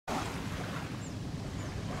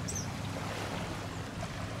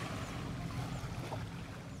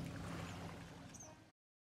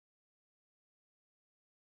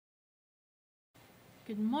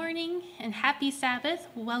Good morning and happy Sabbath.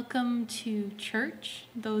 Welcome to church,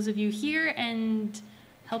 those of you here and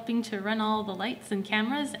helping to run all the lights and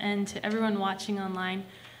cameras, and to everyone watching online.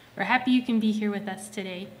 We're happy you can be here with us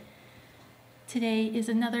today. Today is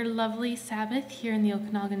another lovely Sabbath here in the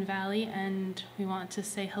Okanagan Valley, and we want to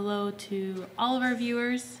say hello to all of our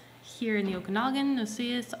viewers here in the Okanagan,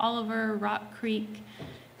 Osceola, Oliver, Rock Creek,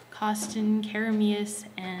 Costin, Karamias,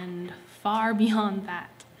 and far beyond that.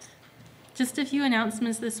 Just a few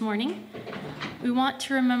announcements this morning. We want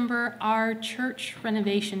to remember our church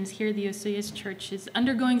renovations here. The Osceola Church is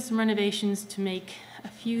undergoing some renovations to make a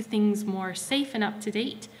few things more safe and up to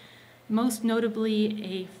date, most notably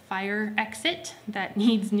a fire exit that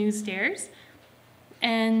needs new stairs,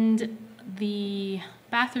 and the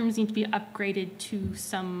bathrooms need to be upgraded to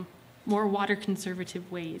some more water conservative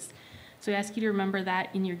ways. So I ask you to remember that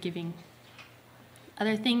in your giving.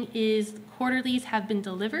 Other thing is quarterlies have been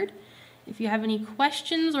delivered. If you have any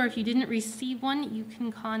questions or if you didn't receive one, you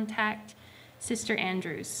can contact Sister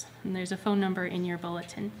Andrews, and there's a phone number in your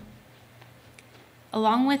bulletin.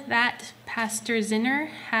 Along with that, Pastor Zinner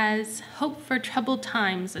has Hope for Troubled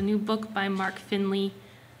Times, a new book by Mark Finley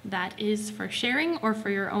that is for sharing or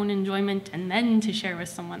for your own enjoyment and then to share with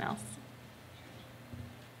someone else.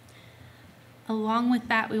 Along with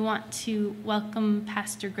that, we want to welcome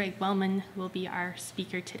Pastor Greg Wellman, who will be our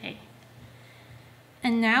speaker today.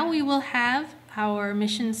 And now we will have our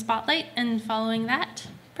mission spotlight, and following that,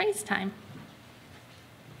 praise time.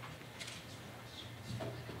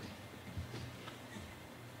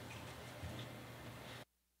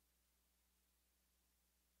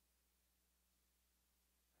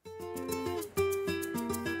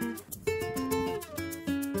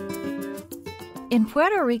 In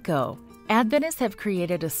Puerto Rico, Adventists have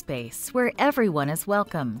created a space where everyone is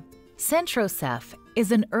welcome. CentroCEF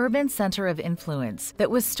is an urban center of influence that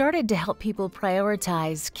was started to help people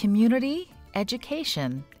prioritize community,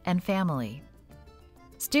 education, and family.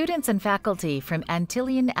 Students and faculty from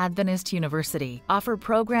Antillean Adventist University offer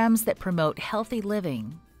programs that promote healthy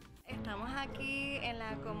living.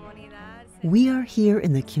 We are here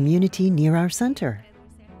in the community near our center.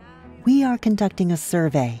 We are conducting a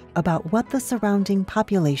survey about what the surrounding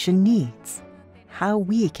population needs, how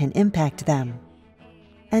we can impact them,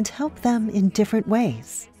 and help them in different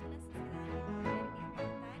ways.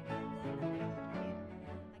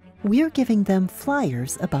 We're giving them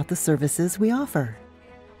flyers about the services we offer.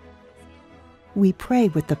 We pray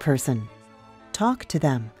with the person, talk to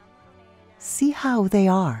them, see how they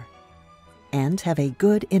are, and have a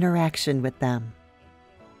good interaction with them.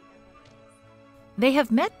 They have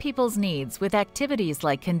met people's needs with activities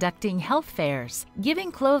like conducting health fairs,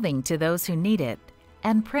 giving clothing to those who need it,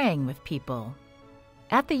 and praying with people.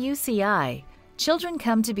 At the UCI, children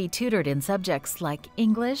come to be tutored in subjects like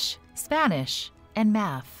English, Spanish, and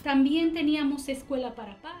math.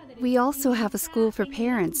 We also have a school for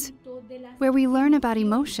parents where we learn about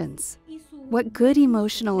emotions, what good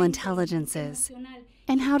emotional intelligence is,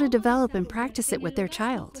 and how to develop and practice it with their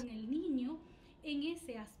child.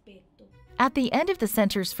 At the end of the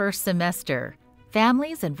center's first semester,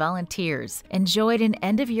 families and volunteers enjoyed an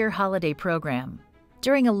end-of-year holiday program.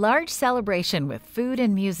 During a large celebration with food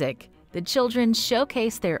and music, the children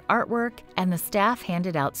showcased their artwork and the staff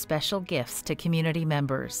handed out special gifts to community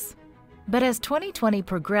members. But as 2020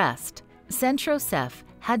 progressed, CentroCEF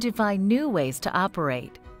had to find new ways to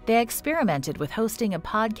operate. They experimented with hosting a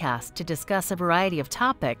podcast to discuss a variety of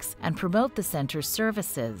topics and promote the center's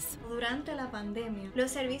services.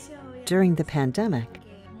 During the pandemic,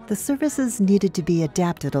 the services needed to be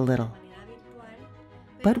adapted a little.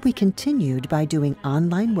 But we continued by doing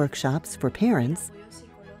online workshops for parents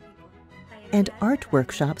and art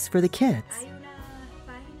workshops for the kids.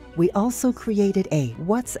 We also created a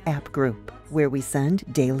WhatsApp group where we send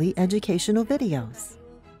daily educational videos.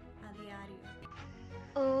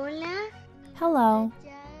 Hello,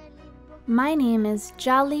 my name is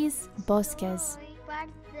Jalis Bosques.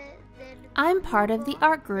 I'm part of the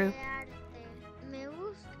art group.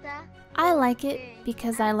 I like it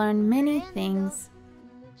because I learn many things.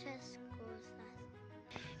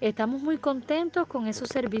 Estamos muy contentos con esos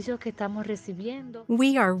servicios que estamos recibiendo.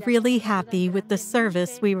 We are really happy with the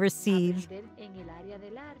service we receive.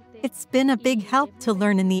 It's been a big help to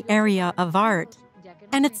learn in the area of art,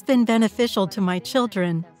 and it's been beneficial to my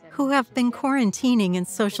children who have been quarantining and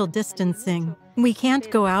social distancing. We can't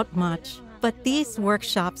go out much, but these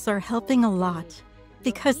workshops are helping a lot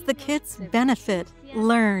because the kids benefit,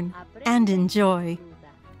 learn, and enjoy.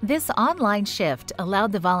 This online shift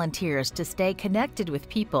allowed the volunteers to stay connected with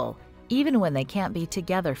people, even when they can't be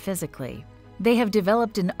together physically. They have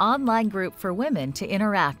developed an online group for women to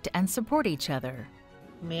interact and support each other.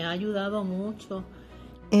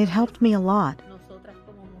 It helped me a lot.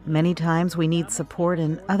 Many times we need support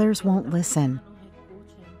and others won't listen.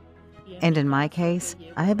 And in my case,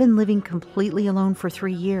 I have been living completely alone for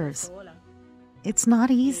 3 years. It's not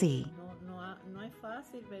easy.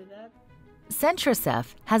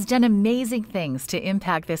 Centricef has done amazing things to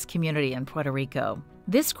impact this community in Puerto Rico.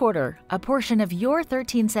 This quarter, a portion of your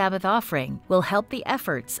 13 Sabbath offering will help the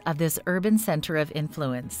efforts of this urban center of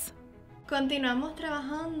influence.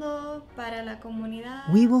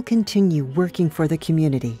 We will continue working for the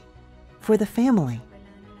community, for the family,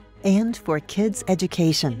 and for kids'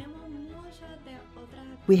 education.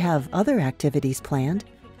 We have other activities planned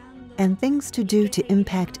and things to do to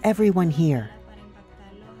impact everyone here.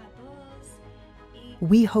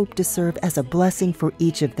 We hope to serve as a blessing for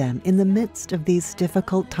each of them in the midst of these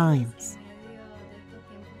difficult times.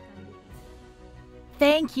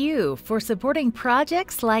 Thank you for supporting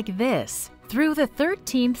projects like this through the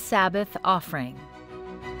 13th Sabbath offering.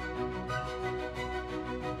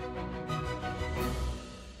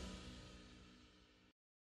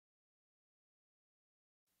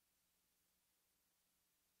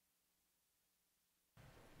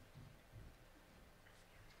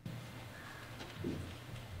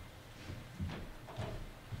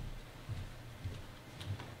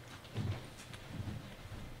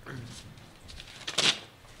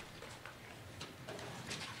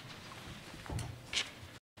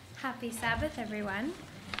 Happy Sabbath, everyone.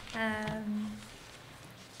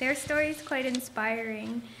 Their story is quite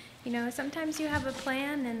inspiring. You know, sometimes you have a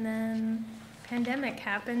plan and then pandemic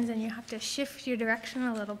happens and you have to shift your direction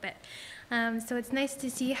a little bit. So it's nice to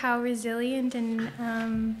see how resilient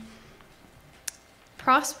and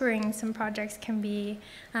prospering some projects can be.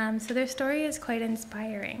 So their story is quite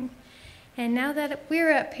inspiring. And now that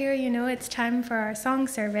we're up here, you know, it's time for our song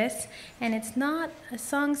service. And it's not a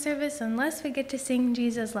song service unless we get to sing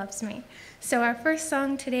Jesus Loves Me. So our first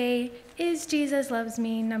song today is Jesus Loves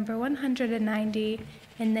Me, number 190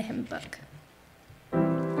 in the hymn book.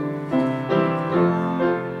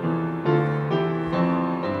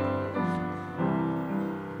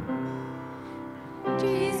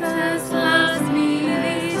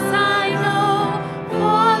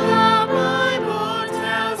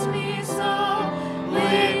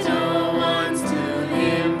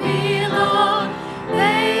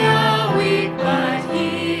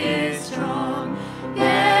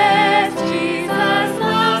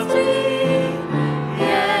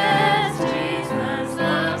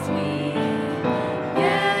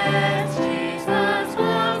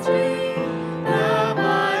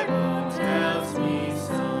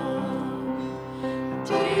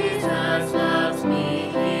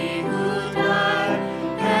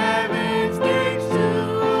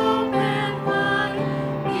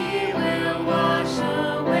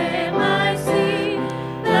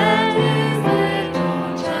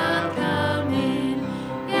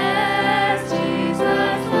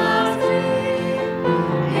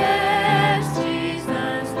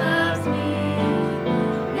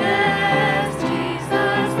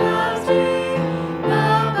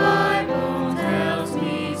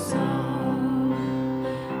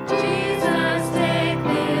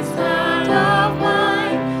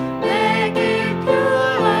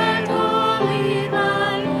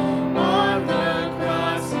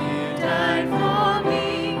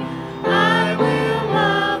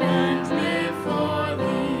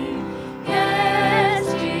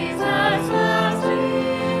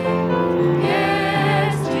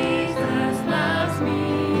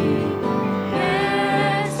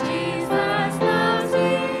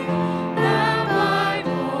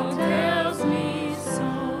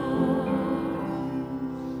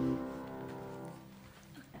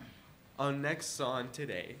 Our next song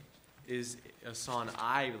today is a song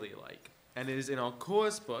I really like, and it is in our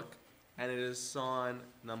chorus book, and it is song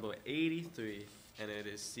number 83, and it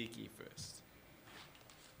is Seek Ye First.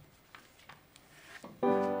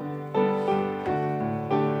 Hallelujah.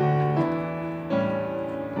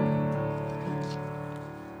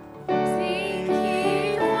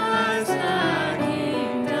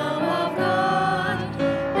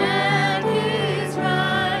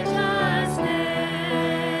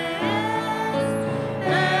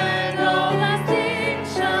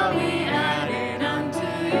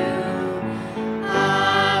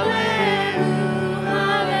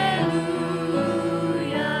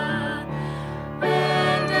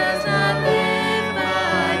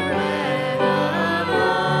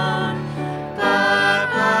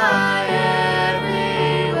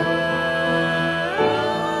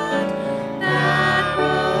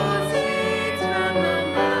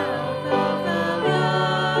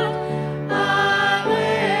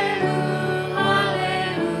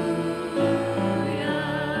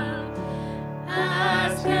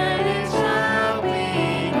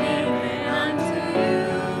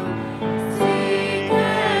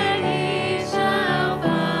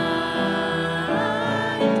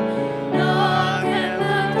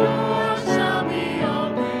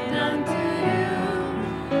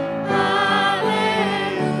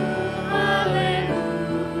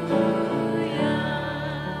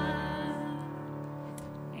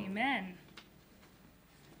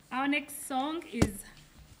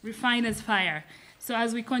 refiner's fire. So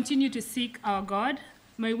as we continue to seek our God,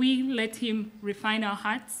 may we let him refine our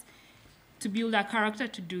hearts to build our character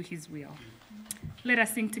to do his will. Let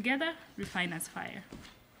us sing together, Refiner's Fire.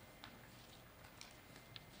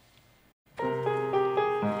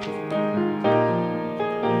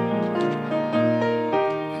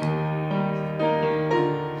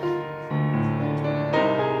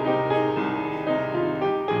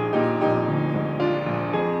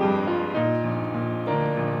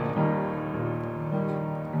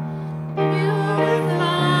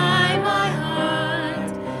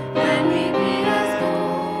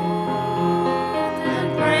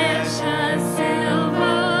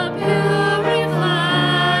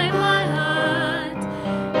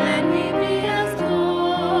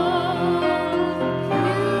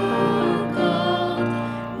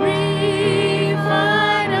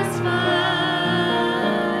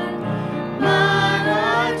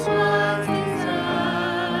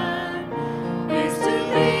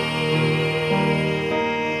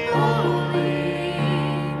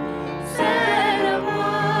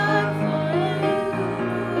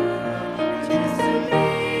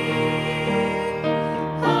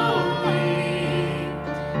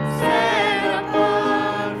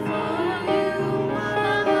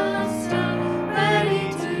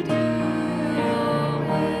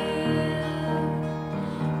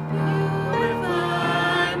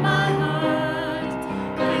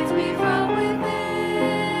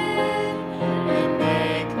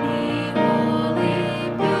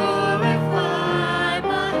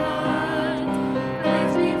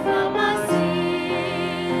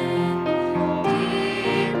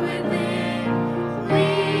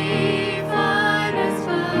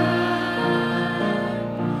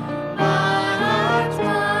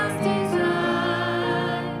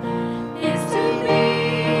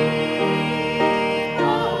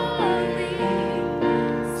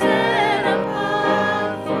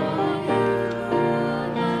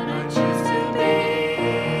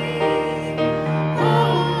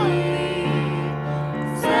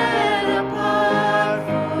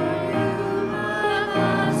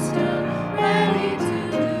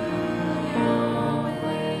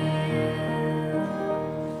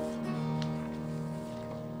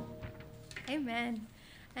 Amen.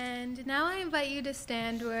 And now I invite you to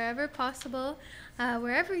stand wherever possible,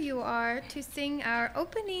 wherever you are, to sing our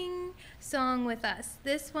opening song with us.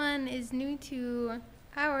 This one is new to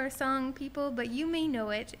our song people, but you may know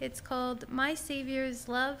it. It's called My Savior's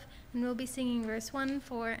Love, and we'll be singing verse 1,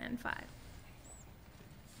 4, and 5.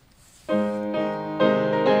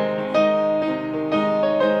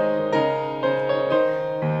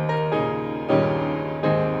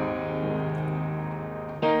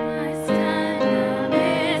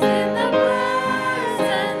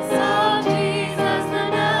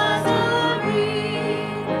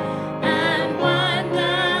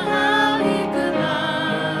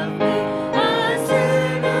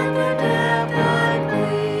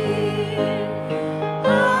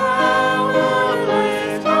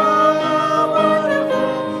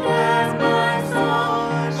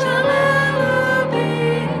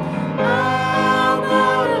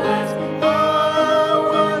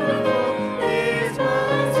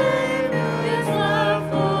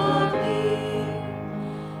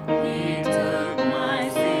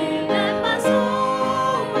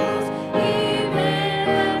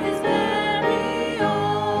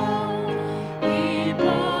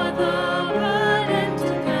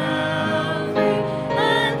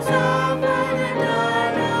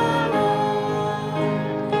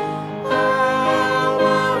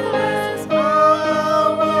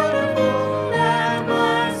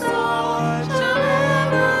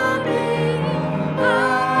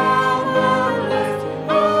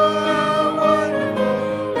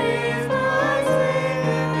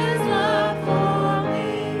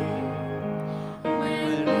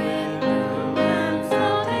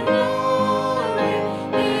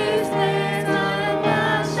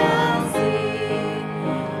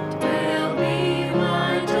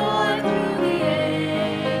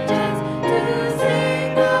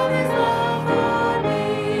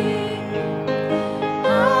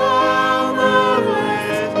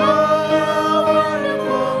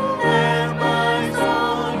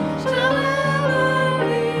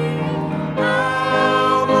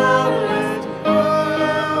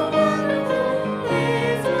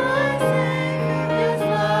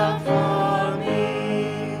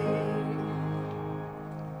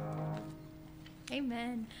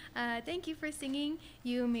 Amen. Thank you for singing.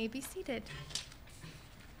 You may be seated.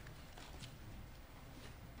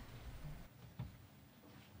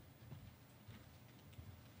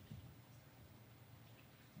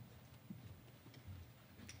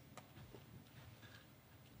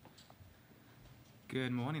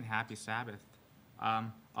 Good morning, happy Sabbath.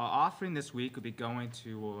 Our offering this week will be going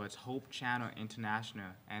towards Hope Channel International.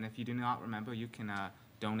 And if you do not remember, you can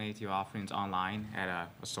donate your offerings online at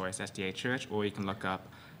Penticton SDA Church, or you can look up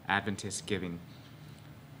Adventist Giving.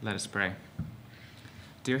 Let us pray.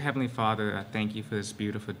 Dear Heavenly Father, thank you for this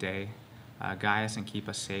beautiful day. Guide us and keep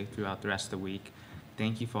us safe throughout the rest of the week.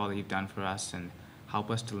 Thank you for all that you've done for us, and help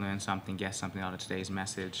us to learn something, get something out of today's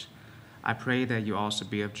message. I pray that you also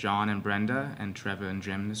be with John and Brenda and Trevor and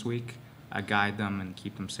Jim this week. Guide them and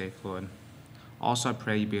keep them safe, Lord. Also, I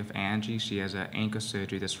pray you be with Angie. She has an ankle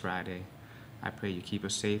surgery this Friday. I pray you keep her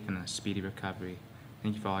safe and a speedy recovery.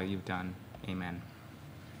 Thank you for all you've done. Amen.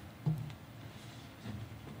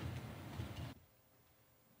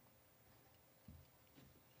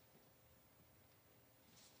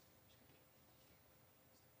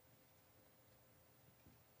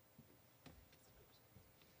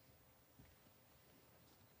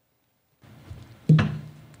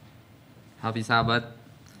 Happy Sabbath.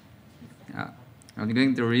 I'm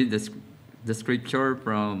going to read the scripture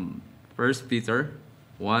from 1 Peter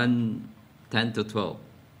 1:10-12.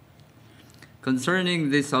 Concerning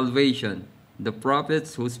this salvation, the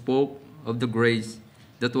prophets who spoke of the grace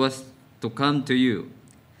that was to come to you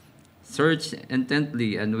searched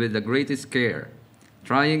intently and with the greatest care,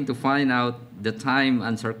 trying to find out the time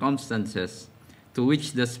and circumstances to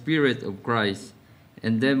which the Spirit of Christ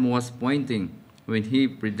in them was pointing when he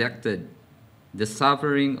predicted the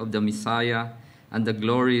suffering of the Messiah and the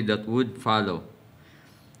glory that would follow.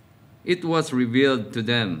 It was revealed to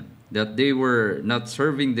them that they were not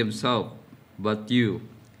serving themselves, but you,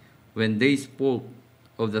 when they spoke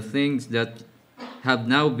of the things that have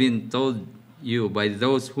now been told you by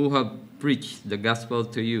those who have preached the gospel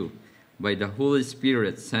to you by the Holy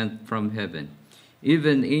Spirit sent from heaven,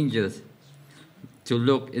 even angels to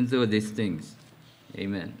look into these things.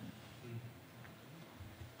 Amen.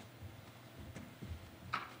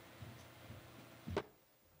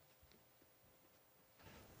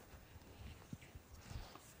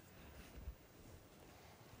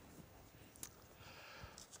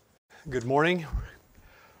 Good morning.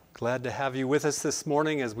 Glad to have you with us this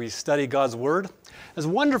morning as we study God's Word. It's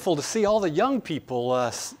wonderful to see all the young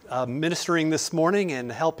people ministering this morning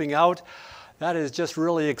and helping out. That is just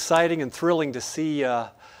really exciting and thrilling to see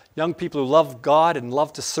young people who love God and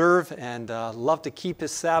love to serve and love to keep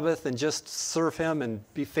His Sabbath and just serve Him and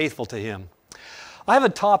be faithful to Him. I have a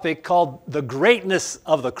topic called the greatness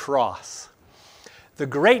of the cross. The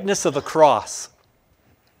greatness of the cross.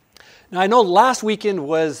 Now, I know last weekend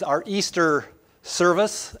was our Easter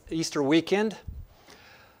service, Easter weekend,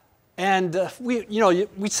 and we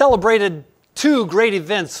celebrated two great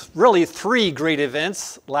events, really three great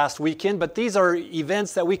events last weekend, but these are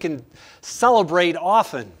events that we can celebrate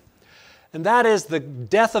often. And that is the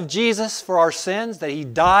death of Jesus for our sins, that He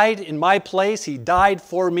died in my place, He died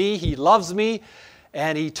for me, He loves me,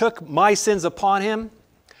 and He took my sins upon Him.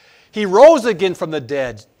 He rose again from the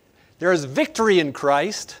dead. There is victory in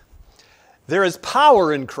Christ. There is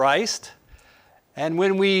power in Christ, and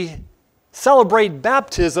when we celebrate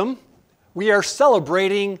baptism, we are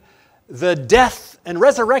celebrating the death and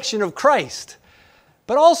resurrection of Christ.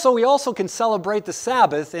 But also, we also can celebrate the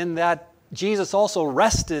Sabbath in that Jesus also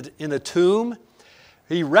rested in a tomb.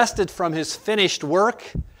 He rested from His finished work,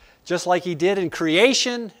 just like He did in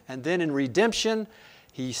creation and then in redemption.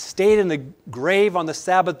 He stayed in the grave on the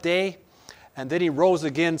Sabbath day, and then He rose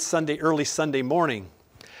again early Sunday morning.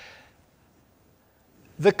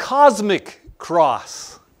 The cosmic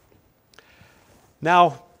cross.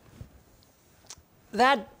 Now,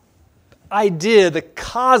 that idea, the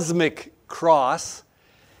cosmic cross,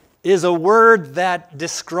 is a word that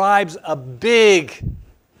describes a big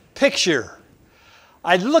picture.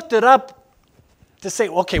 I looked it up to say,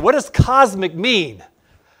 okay, what does cosmic mean?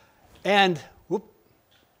 And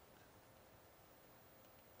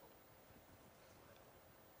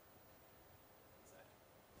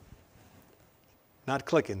not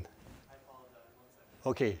clicking.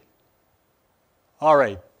 Okay. All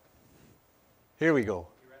right. Here we go.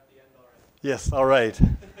 You're at the end already. Yes, all right.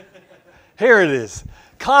 Here it is.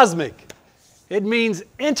 Cosmic. It means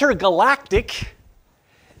intergalactic,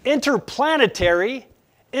 interplanetary,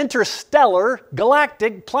 interstellar,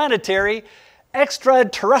 galactic, planetary,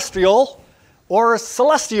 extraterrestrial, or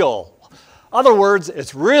celestial. Other words,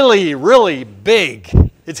 it's really, really big.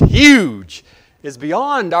 It's huge. It's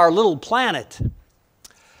beyond our little planet.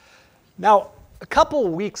 Now, a couple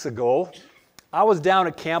of weeks ago, I was down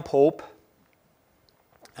at Camp Hope,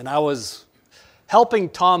 and I was helping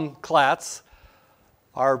Tom Klatz,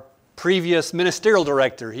 our previous ministerial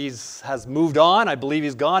director. He has moved on. I believe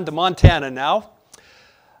he's gone to Montana now.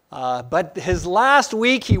 But his last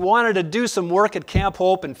week, he wanted to do some work at Camp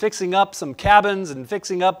Hope and fixing up some cabins and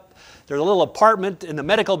fixing up their little apartment in the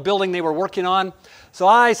medical building they were working on. So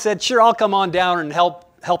I said, sure, I'll come on down and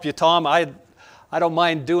help you, Tom. I don't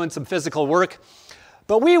mind doing some physical work.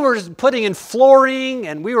 But we were putting in flooring,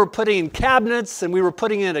 and we were putting in cabinets, and we were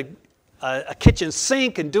putting in a kitchen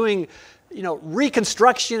sink and doing,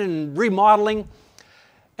 reconstruction and remodeling.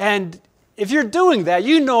 And if you're doing that,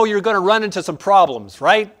 you know you're going to run into some problems,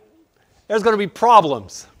 right? There's going to be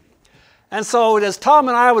problems. And so as Tom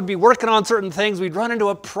and I would be working on certain things, we'd run into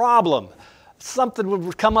a problem. Something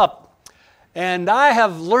would come up. And I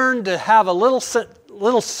have learned to have a little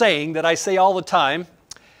saying that I say all the time,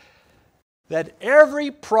 that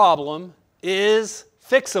every problem is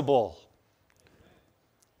fixable.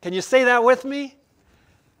 Can you say that with me?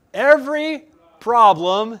 Every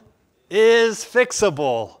problem is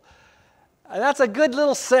fixable. And that's a good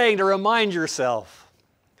little saying to remind yourself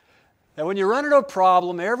that when you run into a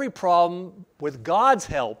problem, every problem, with God's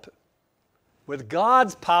help, with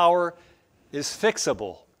God's power, is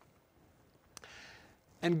fixable.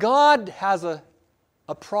 And God has a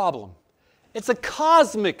problem. It's a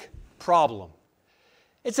cosmic problem.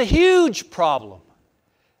 It's a huge problem.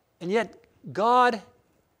 And yet God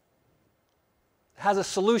has a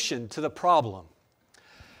solution to the problem.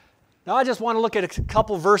 Now I just want to look at a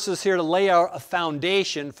couple verses here to lay out a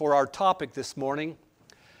foundation for our topic this morning.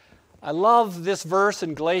 I love this verse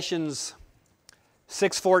in Galatians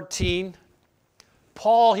 6:14.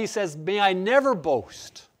 Paul, he says, may I never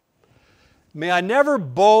boast. May I never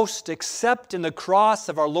boast except in the cross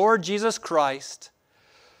of our Lord Jesus Christ,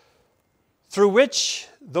 through which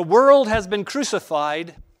the world has been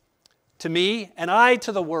crucified to me and I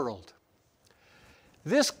to the world.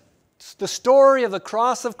 The story of the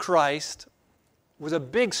cross of Christ was a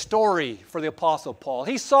big story for the Apostle Paul.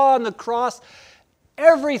 He saw on the cross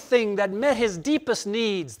everything that met his deepest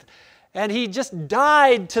needs, and he just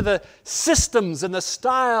died to the systems and the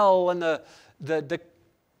style and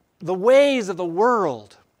the ways of the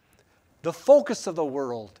world, the focus of the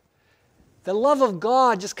world. The love of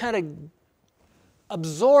God just kind of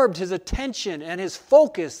absorbed his attention and his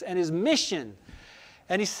focus and his mission.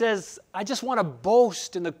 And he says, I just want to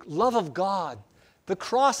boast in the love of God, the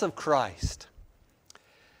cross of Christ.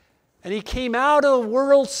 And he came out of a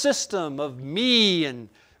world system of me and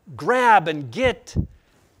grab and get,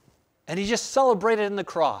 and he just celebrated in the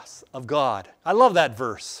cross of God. I love that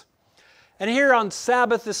verse. And here on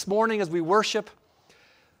Sabbath this morning as we worship,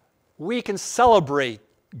 we can celebrate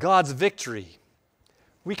God's victory.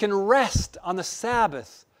 We can rest on the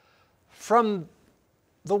Sabbath from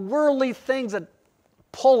the worldly things that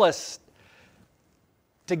pull us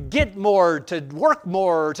to get more, to work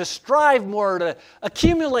more, to strive more, to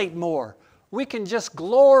accumulate more. We can just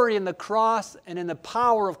glory in the cross and in the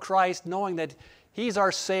power of Christ, knowing that He's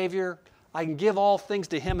our Savior. I can give all things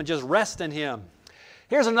to Him and just rest in Him.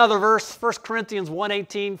 Here's another verse, 1 Corinthians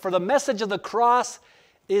 1:18. For the message of the cross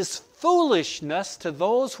is foolishness to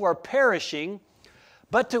those who are perishing,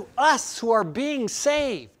 but to us who are being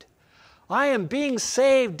saved. I am being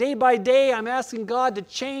saved day by day. I'm asking God to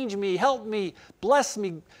change me, help me, bless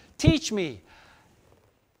me, teach me.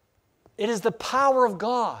 It is the power of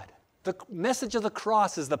God. The message of the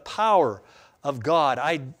cross is the power of God.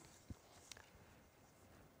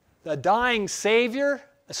 The dying Savior,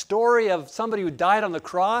 a story of somebody who died on the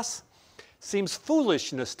cross, seems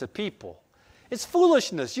foolishness to people. It's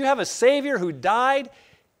foolishness. You have a Savior who died.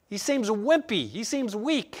 He seems wimpy. He seems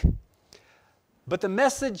weak. But the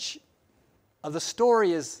message of the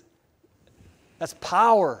story is that's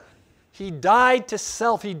power. He died to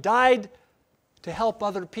self. He died to help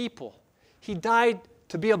other people. He died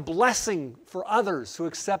to be a blessing for others who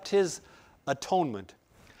accept His atonement.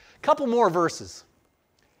 A couple more verses.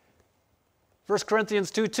 1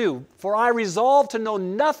 Corinthians 2:2. For I resolved to know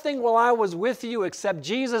nothing while I was with you except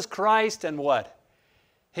Jesus Christ and what?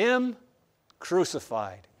 Him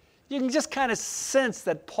crucified. You can just kind of sense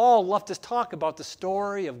that Paul loved to talk about the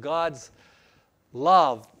story of God's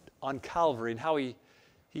love on Calvary and how He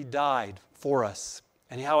died for us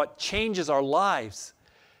and how it changes our lives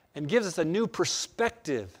and gives us a new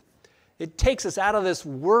perspective. It takes us out of this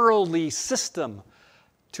worldly system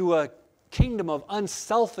to a kingdom of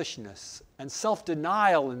unselfishness and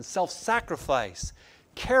self-denial and self-sacrifice,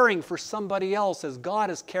 caring for somebody else as God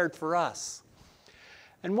has cared for us.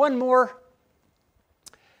 And one more,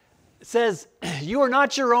 it says, you are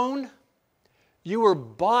not your own, you were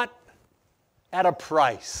bought at a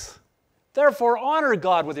price. Therefore, honor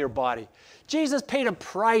God with your body. Jesus paid a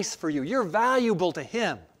price for you. You're valuable to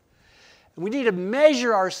Him. And we need to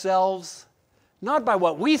measure ourselves not by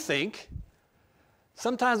what we think.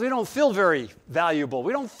 Sometimes we don't feel very valuable.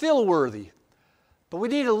 We don't feel worthy. But we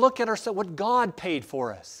need to look at ourselves, what God paid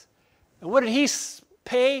for us. And what did He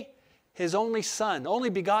pay? His only Son, only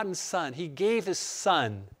begotten Son. He gave His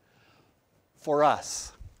Son for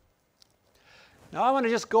us. Now I want to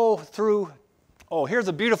just go through, here's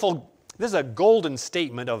a beautiful, this is a golden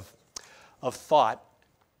statement of thought.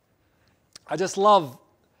 I just love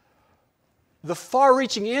the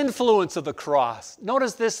far-reaching influence of the cross.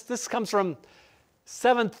 Notice this comes from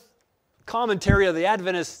 7th commentary of the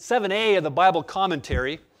Adventist, 7a of the Bible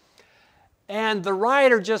commentary. And the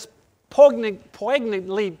writer just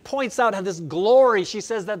poignantly points out how this glory, she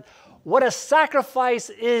says that, what a sacrifice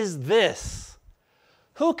is this?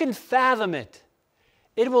 Who can fathom it?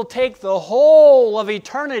 It will take the whole of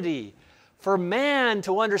eternity for man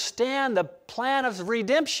to understand the plan of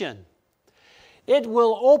redemption. It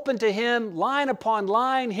will open to him line upon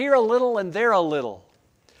line, here a little and there a little.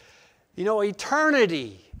 You know,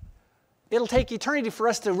 eternity. It'll take eternity for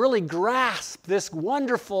us to really grasp this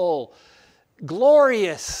wonderful,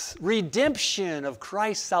 glorious redemption of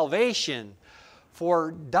Christ's salvation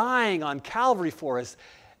for dying on Calvary for us.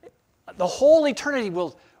 The whole eternity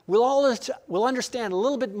we'll understand a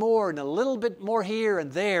little bit more and a little bit more here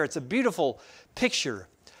and there. It's a beautiful picture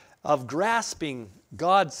of grasping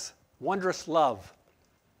God's wondrous love.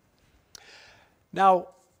 Now,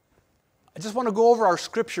 I just want to go over our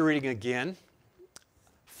scripture reading again.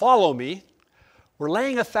 Follow me. We're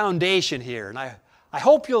laying a foundation here, and I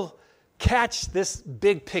hope you'll catch this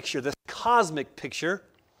big picture, this cosmic picture.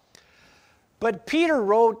 But Peter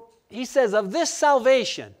wrote, he says, of this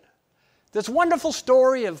salvation, this wonderful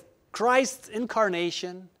story of Christ's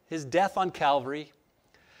incarnation, His death on Calvary,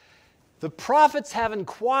 the prophets have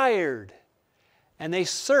inquired and they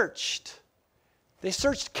searched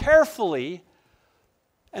carefully,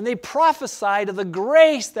 and they prophesied of the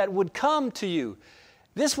grace that would come to you.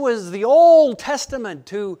 This was the Old Testament.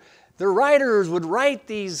 The writers would write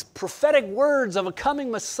these prophetic words of a coming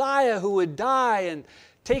Messiah who would die and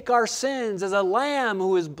take our sins as a lamb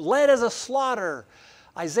who is led as a slaughter.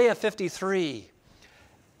 Isaiah 53.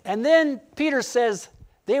 And then Peter says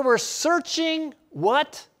they were searching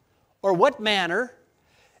what or what manner,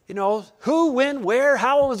 you know, who, when, where,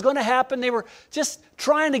 how it was going to happen. They were just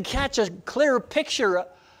trying to catch a clear picture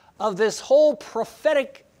of this whole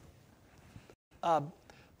prophetic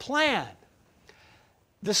plan.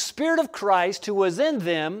 The Spirit of Christ who was in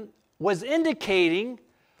them was indicating,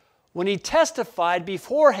 when He testified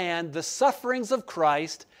beforehand, the sufferings of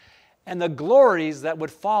Christ and the glories that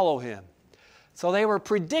would follow Him. So they were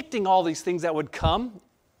predicting all these things that would come,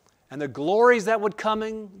 and the glories that would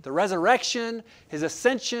come, the resurrection, His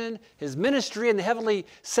ascension, His ministry in the heavenly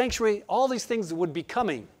sanctuary, all these things would be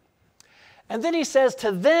coming. And then he says,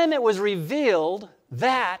 to them it was revealed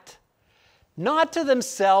that, not to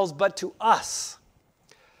themselves, but to us.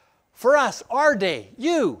 For us, our day,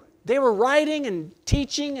 you. They were writing and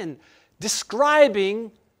teaching and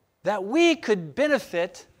describing that we could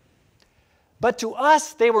benefit, but to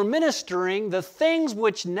us they were ministering the things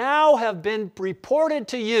which now have been reported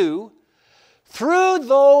to you through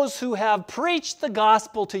those who have preached the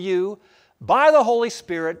gospel to you by the Holy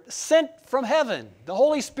Spirit sent from heaven. The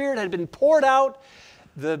Holy Spirit had been poured out.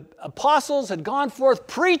 The apostles had gone forth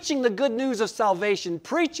preaching the good news of salvation,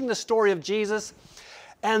 preaching the story of Jesus.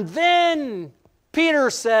 And then Peter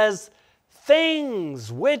says,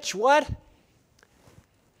 things which what?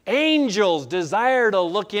 Angels desire to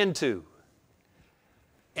look into.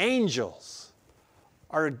 Angels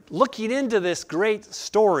are looking into this great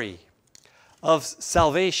story of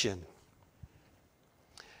salvation.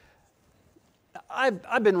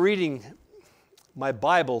 I've been reading my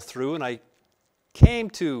Bible through, and I came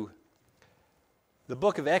to the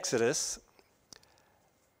book of Exodus.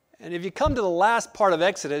 And if you come to the last part of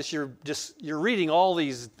Exodus, you're reading all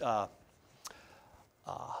these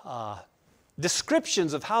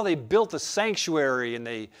descriptions of how they built the sanctuary, and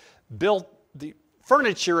they built the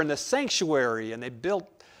furniture in the sanctuary, and they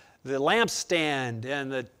built the lampstand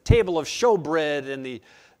and the table of showbread and the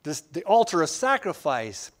altar of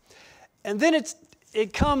sacrifice. And then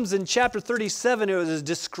it comes in chapter 37, it was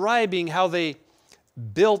describing how they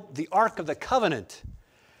built the Ark of the Covenant.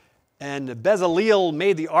 And Bezaleel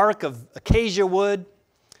made the ark of acacia wood,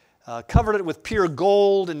 covered it with pure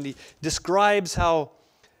gold, and he describes how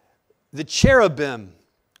the cherubim,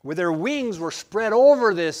 with their wings, were spread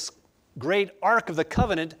over this great Ark of the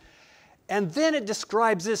Covenant. And then it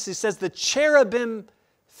describes this. It says the cherubim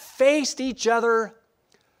faced each other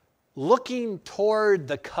looking toward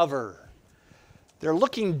the cover. They're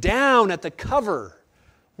looking down at the cover,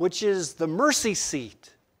 which is the mercy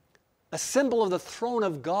seat, a symbol of the throne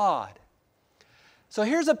of God. So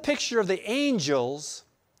here's a picture of the angels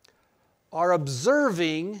are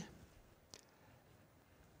observing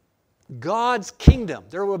God's kingdom.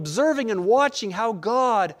 They're observing and watching how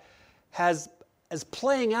God is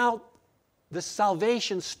playing out the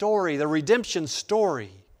salvation story, the redemption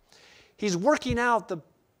story. He's working out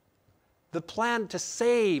the plan to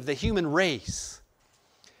save the human race.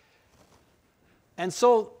 And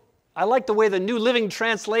so I like the way the New Living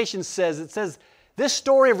Translation says. It says, this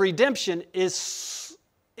story of redemption is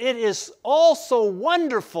also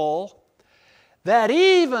wonderful that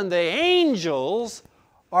even the angels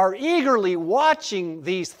are eagerly watching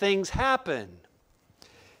these things happen.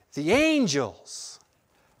 The angels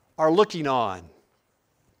are looking on.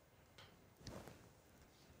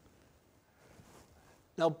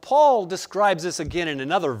 Now, Paul describes this again in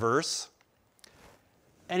another verse.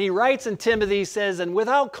 And he writes in Timothy, he says, and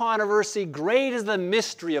without controversy, great is the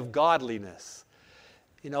mystery of godliness.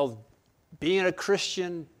 You know, being a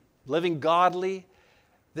Christian, living godly,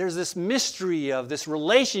 there's this mystery of this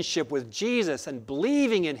relationship with Jesus and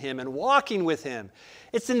believing in Him and walking with Him.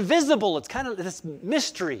 It's invisible. It's kind of this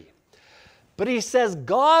mystery. But he says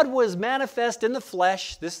God was manifest in the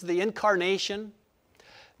flesh. This is the incarnation.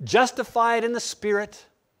 Justified in the Spirit.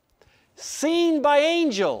 Seen by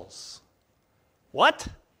angels. What?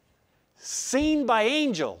 Seen by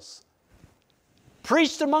angels.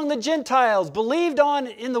 Preached among the Gentiles. Believed on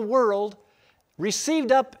in the world.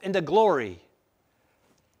 Received up into glory.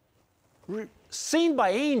 Seen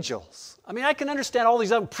by angels. I mean, I can understand all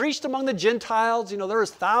these other, preached among the Gentiles. You know, there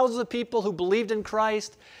was thousands of people who believed in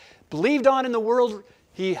Christ, believed on in the world.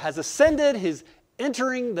 He has ascended. He's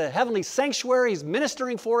entering the heavenly sanctuary. He's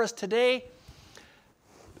ministering for us today.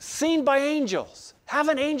 Seen by angels.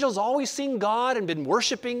 Haven't angels always seen God and been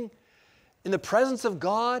worshiping in the presence of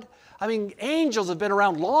God? I mean, angels have been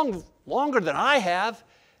around longer than I have.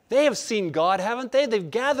 They have seen God, haven't they? They've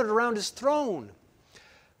gathered around His throne.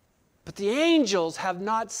 But the angels have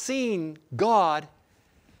not seen God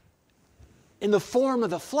in the form of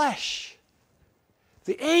the flesh.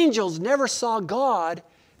 The angels never saw God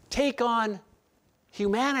take on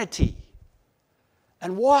humanity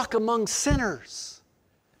and walk among sinners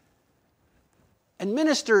and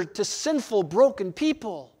minister to sinful, broken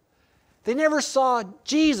people. They never saw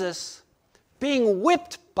Jesus being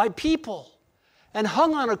whipped by people and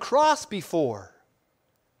hung on a cross before.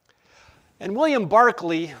 And William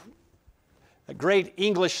Barclay, a great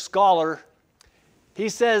English scholar, he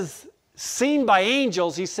says, seen by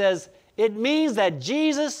angels, he says, it means that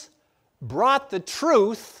Jesus brought the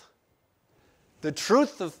truth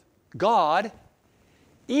of God,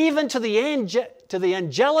 even to the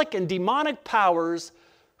angelic and demonic powers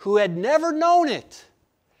who had never known it.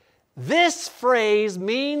 This phrase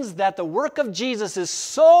means that the work of Jesus is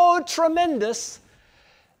so tremendous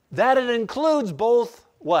that it includes both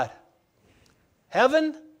what?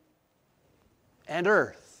 Heaven and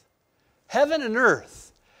earth. Heaven and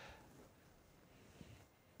earth.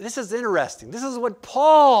 This is interesting. This is what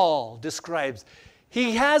Paul describes.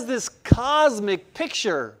 He has this cosmic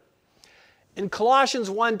picture. In Colossians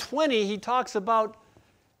 1:20, he talks about,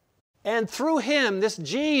 and through Him, this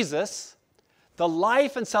Jesus, the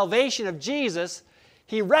life and salvation of Jesus,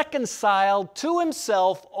 He reconciled to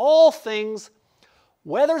Himself all things,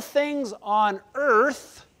 whether things on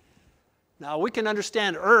earth. Now, we can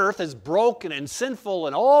understand earth as broken and sinful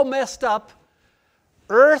and all messed up.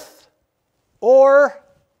 Earth or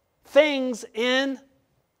things in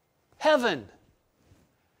heaven.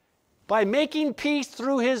 By making peace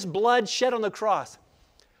through His blood shed on the cross.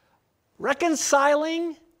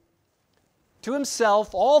 Reconciling to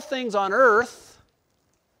Himself all things on earth.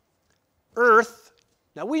 Earth.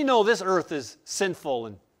 Now, we know this earth is sinful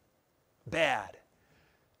and bad.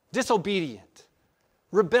 Disobedient.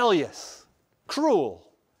 Rebellious. Cruel.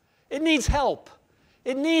 It needs help.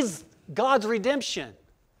 It needs God's redemption.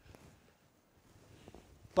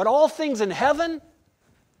 But all things in heaven?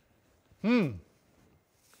 Heaven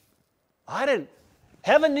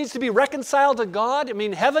needs to be reconciled to God? I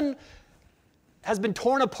mean, heaven has been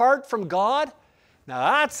torn apart from God? Now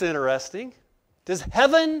that's interesting. Does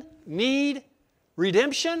heaven need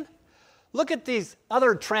redemption? Look at these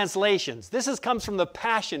other translations. This comes from the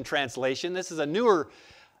Passion Translation. This is a newer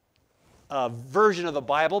version of the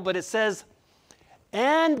Bible, but it says,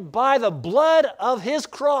 and by the blood of His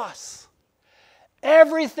cross,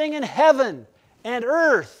 everything in heaven and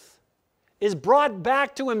earth is brought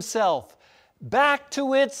back to Himself, back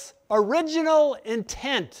to its original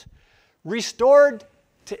intent, restored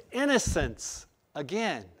to innocence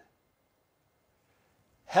again.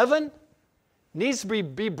 Heaven needs to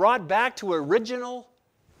be brought back to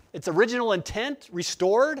its original intent,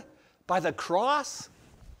 restored. by the cross?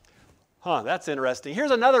 That's interesting.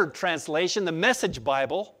 Here's another translation, the Message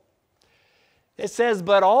Bible. It says,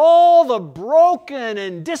 but all the broken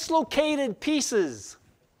and dislocated pieces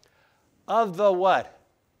of the what?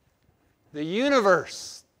 The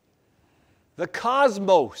universe, the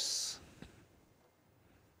cosmos,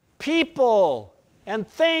 people and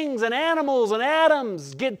things and animals and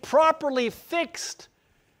atoms get properly fixed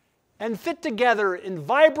and fit together in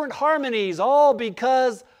vibrant harmonies, all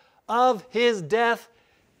because of His death,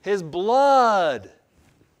 His blood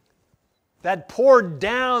that poured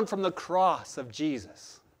down from the cross of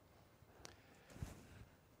Jesus.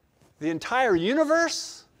 The entire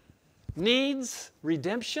universe needs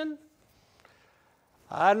redemption.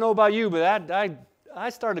 I don't know about you, but I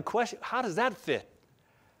started to question, how does that fit?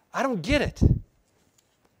 I don't get it.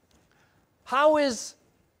 How is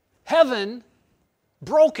heaven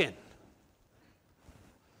broken?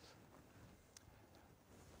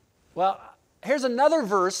 Well, here's another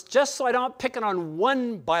verse, just so I don't pick it on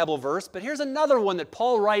one Bible verse, but here's another one that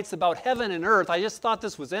Paul writes about heaven and earth. I just thought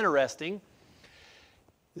this was interesting.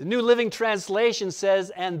 The New Living Translation says,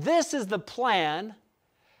 and this is the plan.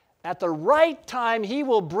 At the right time, He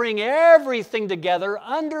will bring everything together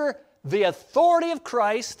under the authority of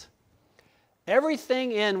Christ.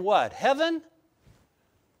 Everything in what? Heaven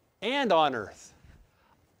and on earth.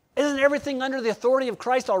 Isn't everything under the authority of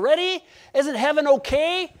Christ already? Isn't heaven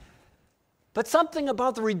okay? But something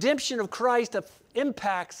about the redemption of Christ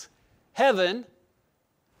impacts heaven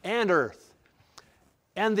and earth.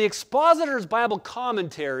 And the Expositor's Bible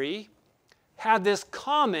Commentary had this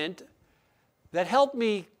comment that helped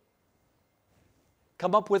me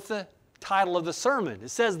come up with the title of the sermon. It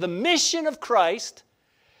says, the mission of Christ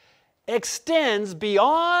extends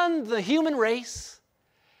beyond the human race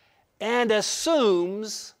and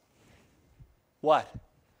assumes what?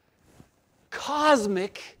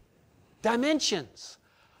 Cosmic dimensions.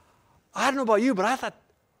 I don't know about you, but I thought,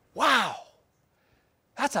 wow,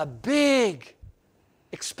 that's a big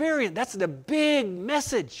experience. That's a big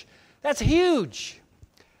message. That's huge.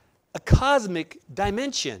 A cosmic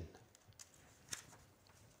dimension.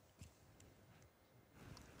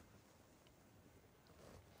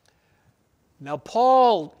 Now,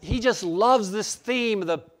 Paul, he just loves this theme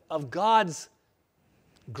of God's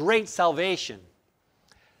great salvation.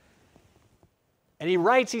 And he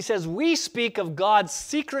writes, he says, we speak of God's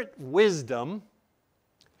secret wisdom,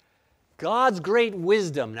 God's great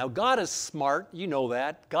wisdom. Now, God is smart, you know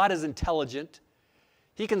that. God is intelligent.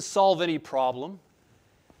 He can solve any problem.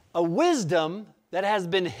 A wisdom that has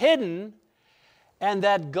been hidden and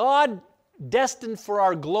that God destined for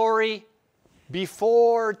our glory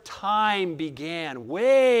before time began.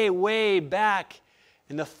 Way, way back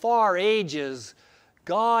in the far ages,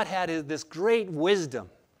 God had this great wisdom.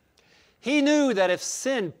 He knew that if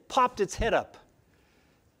sin popped its head up,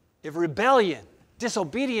 if rebellion,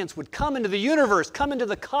 disobedience would come into the universe, come into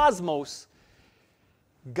the cosmos,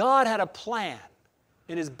 God had a plan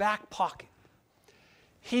in His back pocket.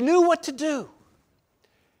 He knew what to do.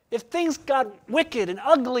 If things got wicked and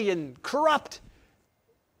ugly and corrupt,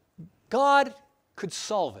 God could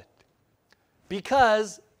solve it.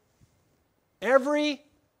 Because every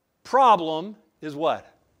problem is what?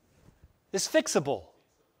 Is fixable.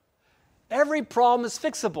 Every problem is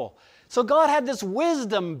fixable. So God had this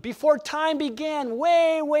wisdom before time began,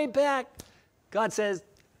 way, way back. God says,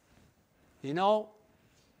 you know,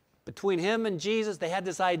 between Him and Jesus, they had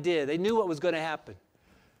this idea. They knew what was going to happen.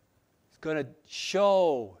 He's going to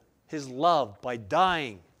show His love by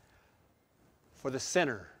dying for the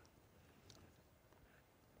sinner.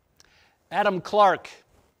 Adam Clarke,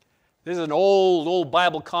 this is an old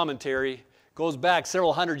Bible commentary, goes back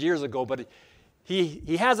several hundred years ago, but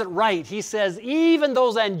he has it right. He says, even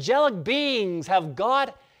those angelic beings have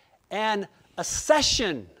got an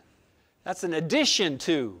accession, that's an addition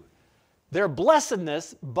to their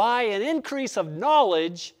blessedness by an increase of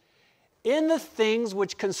knowledge in the things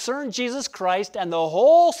which concern Jesus Christ and the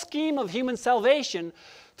whole scheme of human salvation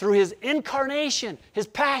through His incarnation, His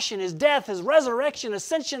passion, His death, His resurrection,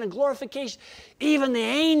 ascension, and glorification. Even the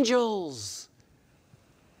angels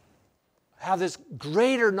have this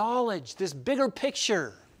greater knowledge, this bigger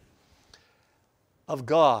picture of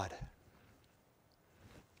God.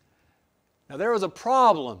 Now, there was a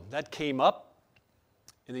problem that came up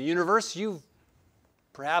in the universe. You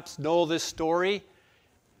perhaps know this story.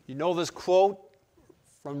 You know this quote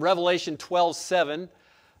from Revelation 12:7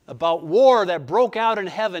 about war that broke out in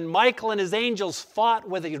heaven. Michael and his angels fought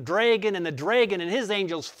with a dragon, and the dragon and his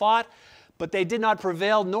angels fought, but they did not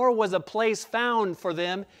prevail, nor was a place found for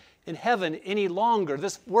them in heaven any longer.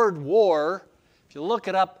 This word war, if you look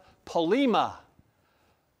it up, polema,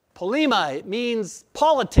 Polema, it means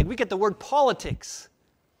politic. We get the word politics.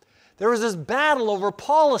 There was this battle over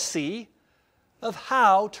policy of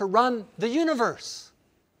how to run the universe.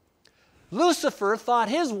 Lucifer thought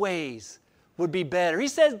his ways would be better. He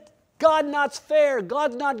said, God not fair,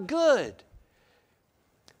 God's not good.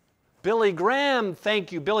 Billy Graham,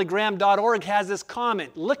 thank you, BillyGraham.org has this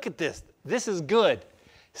comment. Look at this. This is good.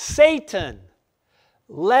 Satan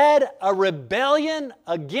led a rebellion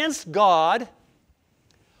against God,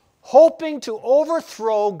 hoping to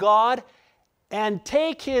overthrow God and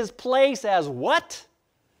take his place as what?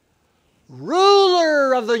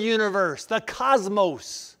 Ruler of the universe, the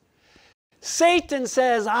cosmos. Satan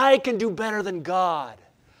says, I can do better than God.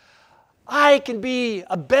 I can be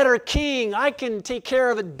a better king. I can take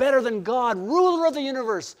care of it better than God, ruler of the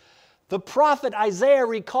universe. The prophet Isaiah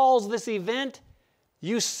recalls this event.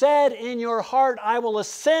 You said in your heart, I will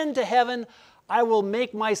ascend to heaven. I will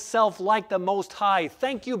make myself like the Most High.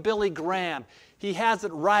 Thank you, Billy Graham. He has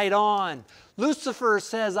it right on. Lucifer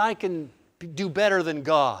says, I can do better than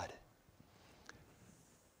God.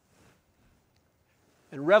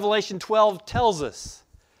 And Revelation 12 tells us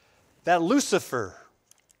that Lucifer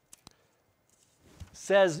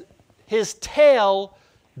says his tail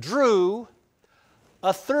drew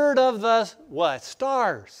a third of the, what?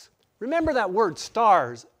 Stars. Remember that word,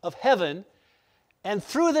 stars, of heaven, and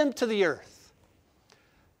threw them to the earth.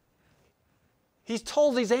 He's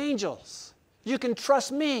told these angels, you can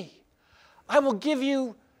trust me. I will give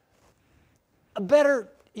you a better,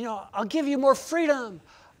 I'll give you more freedom.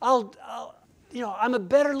 I'm a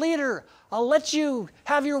better leader. I'll let you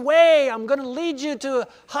have your way. I'm going to lead you to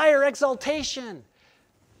higher exaltation.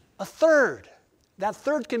 A third. That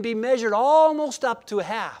third can be measured almost up to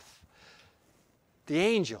half. The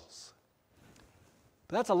angels.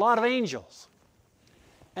 But that's a lot of angels.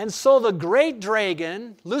 And so the great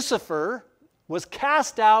dragon, Lucifer, was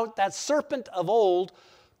cast out, that serpent of old,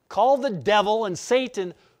 called the devil and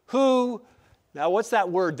Satan, who, now what's that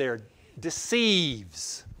word there?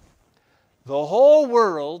 Deceives. The whole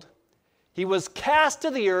world. He was cast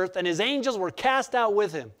to the earth and his angels were cast out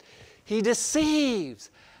with him. He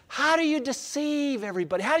deceives. How do you deceive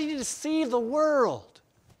everybody? How do you deceive the world?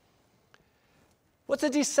 What's a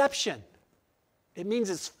deception? It means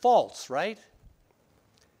it's false, right?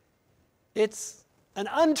 It's an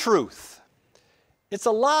untruth. It's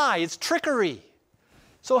a lie. It's trickery.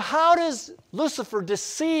 So how does Lucifer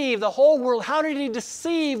deceive the whole world? How did he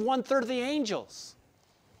deceive 1/3 of the angels?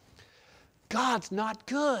 God's not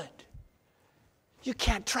good. You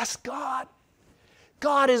can't trust God.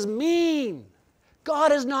 God is mean.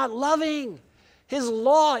 God is not loving. His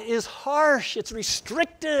law is harsh. It's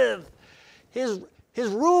restrictive. His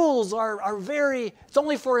rules are very, it's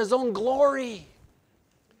only for His own glory.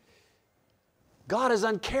 God is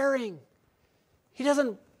uncaring. He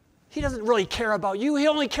doesn't really care about you. He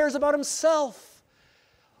only cares about Himself.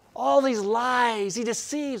 All these lies, He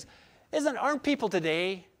deceives. Aren't people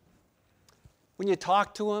today, when you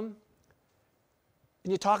talk to them,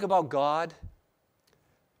 and you talk about God,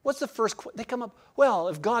 what's the first, they come up, well,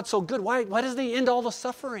 if God's so good, why doesn't He end all the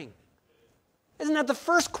suffering? Isn't that the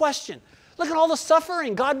first question? Look at all the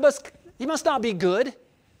suffering. He must not be good.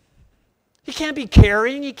 He can't be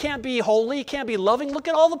caring. He can't be holy. He can't be loving. Look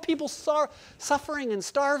at all the people suffering and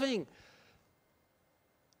starving.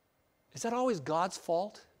 Is that always God's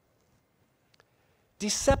fault?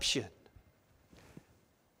 Deception.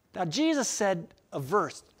 Now, Jesus said a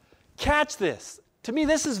verse. Catch this. To me,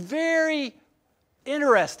 this is very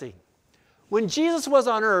interesting. When Jesus was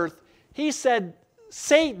on earth, He said,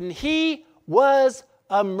 Satan, he was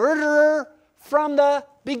a murderer from the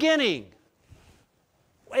beginning.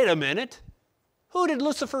 Wait a minute. Who did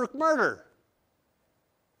Lucifer murder?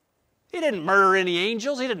 He didn't murder any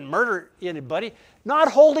angels. He didn't murder anybody.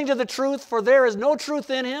 Not holding to the truth, for there is no truth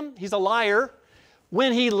in him. He's a liar.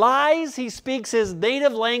 When he lies, he speaks his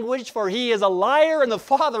native language, for he is a liar and the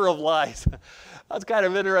father of lies. That's kind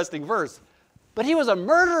of an interesting verse. But he was a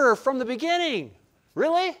murderer from the beginning.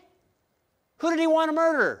 Really? Who did he want to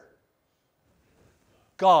murder?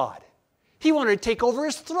 God. He wanted to take over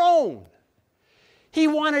His throne. He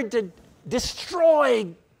wanted to destroy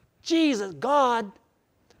Jesus, God.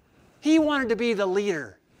 He wanted to be the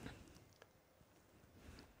leader.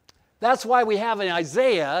 That's why we have in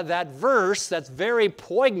Isaiah that verse that's very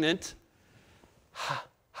poignant.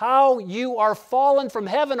 How you are fallen from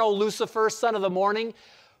heaven, O Lucifer, son of the morning,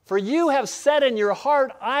 for you have said in your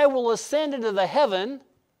heart, I will ascend into the heaven.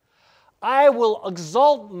 I will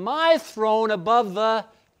exalt my throne above the,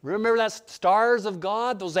 remember that stars of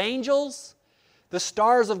God, those angels? The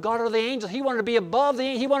stars of God are the angels. He wanted to be above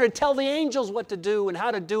He wanted to tell the angels what to do and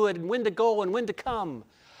how to do it and when to go and when to come.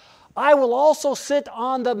 I will also sit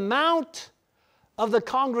on the mount of the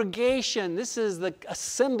congregation. This is the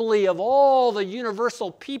assembly of all the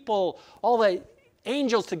universal people, all the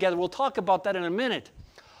angels together. We'll talk about that in a minute.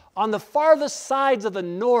 On the farthest sides of the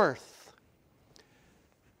north.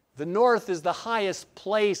 The north is the highest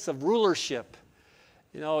place of rulership.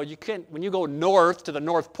 You know, you can't, when you go north to the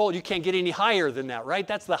North Pole, you can't get any higher than that, right?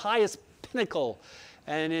 That's the highest pinnacle.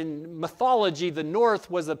 And in mythology, the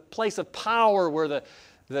north was a place of power where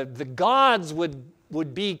the gods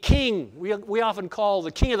would be king. We often call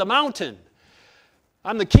the king of the mountain.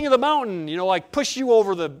 I'm the king of the mountain. You know, I push you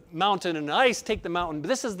over the mountain and ice take the mountain. But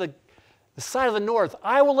this is the side of the north.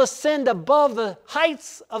 I will ascend above the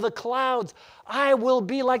heights of the clouds. I will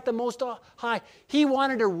be like the Most High. He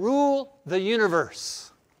wanted to rule the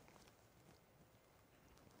universe.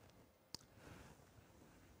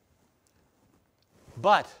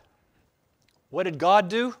 But what did God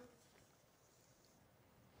do?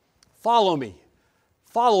 Follow me.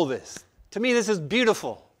 Follow this. To me, this is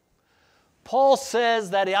beautiful. Paul says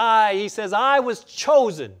that I was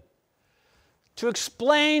chosen to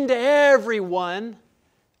explain to everyone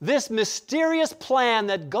this mysterious plan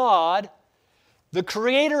that God, the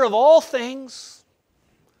creator of all things,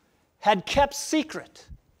 had kept secret.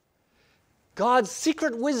 God's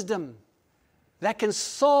secret wisdom that can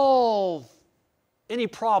solve any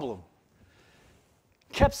problem.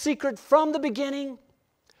 Kept secret from the beginning.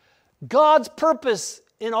 God's purpose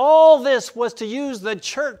in all this was to use the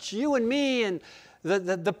church, you and me, and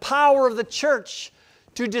the power of the church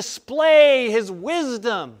to display His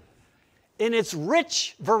wisdom in its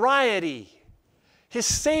rich variety.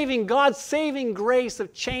 God's saving grace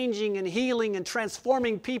of changing and healing and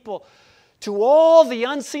transforming people to all the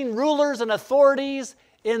unseen rulers and authorities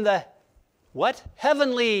in the, what?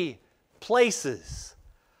 Heavenly places.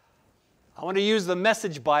 I want to use the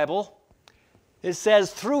Message Bible. It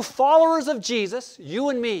says, through followers of Jesus, you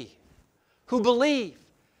and me, who believe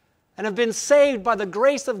and have been saved by the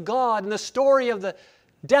grace of God and the story of the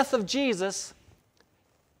death of Jesus,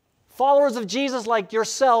 followers of Jesus like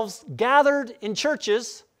yourselves gathered in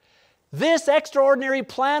churches, this extraordinary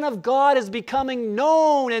plan of God is becoming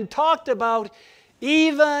known and talked about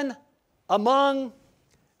even among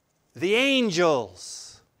the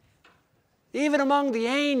angels. Even among the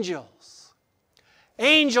angels.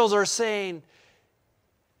 Angels are saying,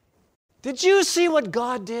 did you see what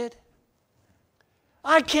God did?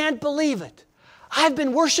 I can't believe it. I've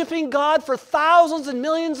been worshiping God for thousands and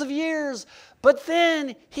millions of years, but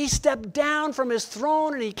then He stepped down from His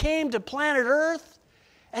throne and He came to planet Earth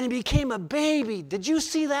and He became a baby. Did you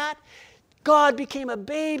see that? God became a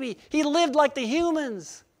baby. He lived like the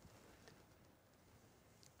humans.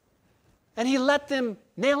 And He let them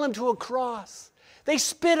nail Him to a cross. They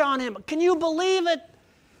spit on Him. Can you believe it?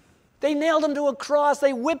 They nailed Him to a cross.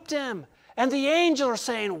 They whipped Him. And the angels are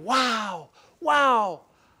saying, wow, wow.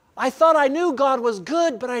 I thought I knew God was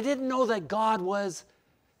good, but I didn't know that God was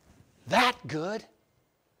that good.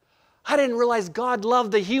 I didn't realize God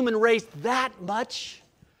loved the human race that much.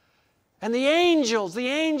 And the angels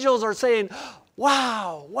are saying,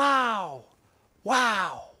 wow, wow,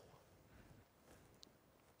 wow.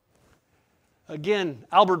 Again,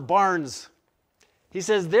 Albert Barnes, he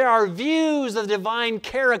says, there are views of divine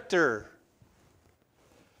character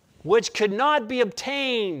which could be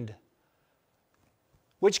obtained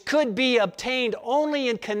only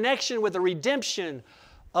in connection with the redemption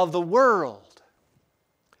of the world.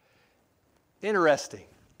 Interesting.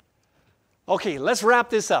 Okay, let's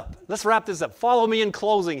wrap this up. Follow me in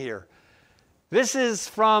closing here. This is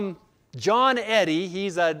from John Eddy.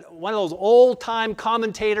 He's one of those old-time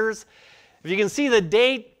commentators. If you can see the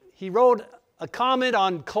date, he wrote a comment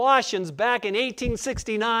on Colossians back in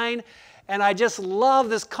 1869, and I just love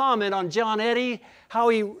this comment on John Eddy, how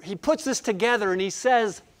he puts this together, and he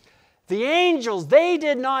says, the angels, they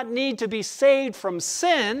did not need to be saved from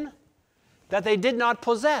sin that they did not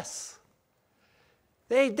possess.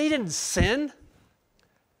 They didn't sin.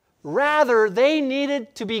 Rather, they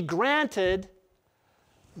needed to be granted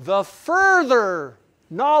the further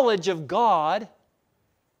knowledge of God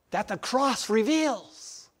that the cross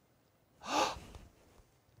reveals.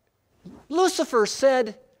 Lucifer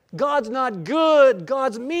said, God's not good,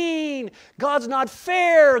 God's mean, God's not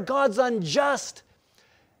fair, God's unjust.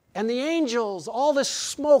 And the angels, all this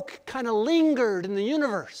smoke kind of lingered in the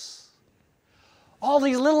universe. All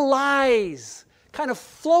these little lies kind of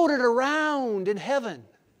floated around in heaven.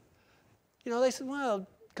 You know, they said, well,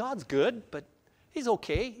 God's good, but He's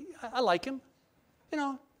okay. I like Him. You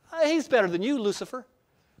know, He's better than you, Lucifer.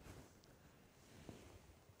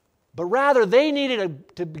 But rather, they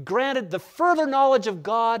needed to be granted the further knowledge of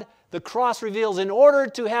God the cross reveals, in order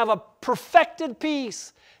to have a perfected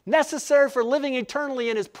peace necessary for living eternally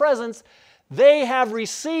in His presence, they have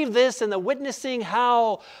received this in the witnessing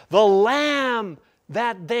how the Lamb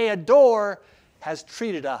that they adore has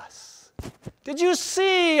treated us. Did you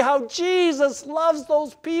see how Jesus loves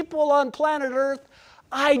those people on planet Earth?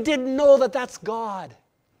 I didn't know that that's God.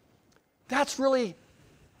 That's really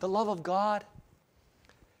the love of God.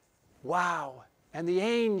 Wow. And the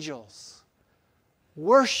angels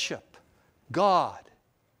worship God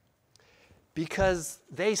because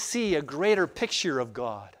they see a greater picture of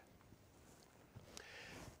God.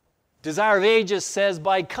 Desire of Ages says,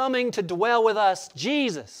 by coming to dwell with us,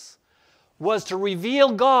 Jesus was to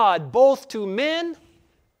reveal God both to men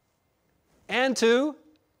and to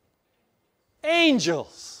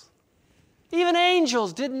angels. Even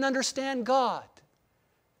angels didn't understand God.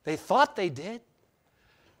 They thought they did.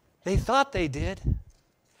 They thought they did.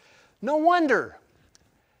 No wonder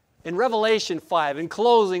in Revelation 5, in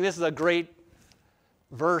closing, this is a great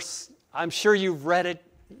verse. I'm sure you've read it.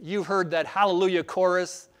 You've heard that hallelujah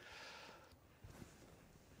chorus.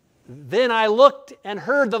 Then I looked and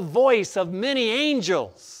heard the voice of many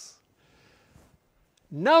angels,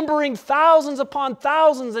 numbering thousands upon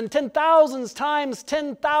thousands and 10,000s times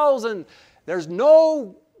 10,000. There's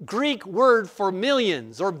no Greek word for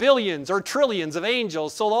millions or billions or trillions of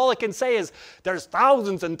angels, so all it can say is there's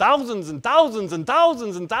thousands and thousands and thousands and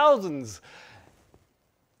thousands and thousands.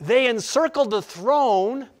 They encircled the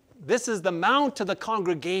throne. This is the mount of the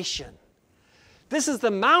congregation. This is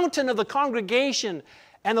the mountain of the congregation,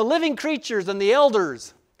 and the living creatures and the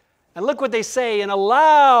elders. And look what they say in a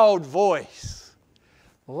loud voice.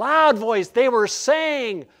 Loud voice. They were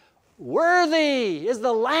saying, worthy is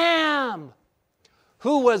the Lamb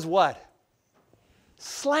who was what?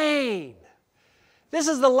 Slain. This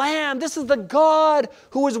is the Lamb. This is the God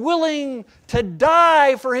who was willing to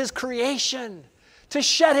die for His creation, to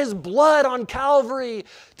shed His blood on Calvary,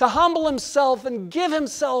 to humble Himself and give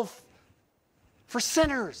Himself for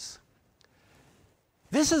sinners.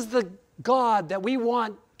 This is the God that we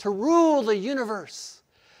want to rule the universe.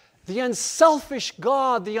 The unselfish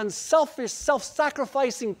God, the unselfish,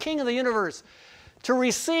 self-sacrificing King of the universe, to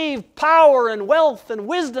receive power and wealth and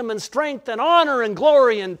wisdom and strength and honor and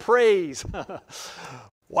glory and praise.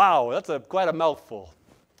 Wow, that's quite a mouthful.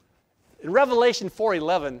 In Revelation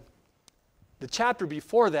 4:11, the chapter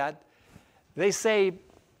before that, they say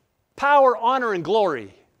power, honor, and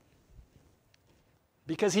glory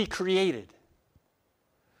because He created.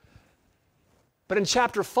 But in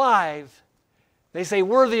chapter 5, they say,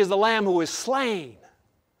 worthy is the Lamb who was slain.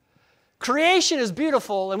 Creation is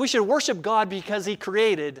beautiful, and we should worship God because He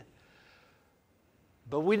created.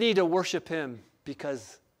 But we need to worship Him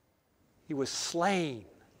because He was slain,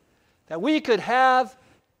 that we could have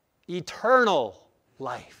eternal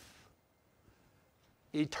life.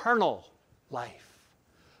 Eternal life.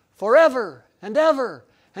 Forever and ever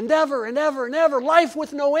and ever and ever and ever. Life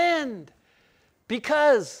with no end.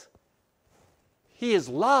 Because He is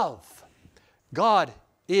love. God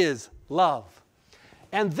is love.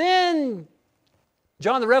 And then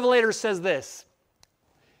John the Revelator says this.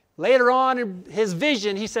 Later on in his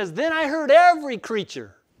vision, he says, then I heard every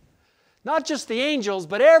creature, not just the angels,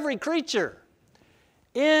 but every creature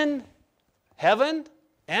in heaven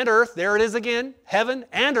and earth. There it is again, heaven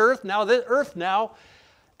and earth, now the earth now,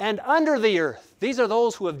 and under the earth. These are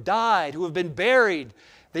those who have died, who have been buried.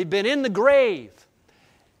 They've been in the grave.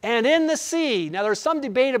 And in the sea. Now there's some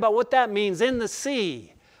debate about what that means, in the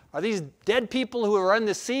sea. Are these dead people who are in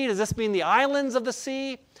the sea? Does this mean the islands of the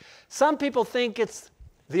sea? Some people think it's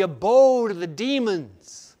the abode of the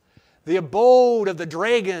demons, the abode of the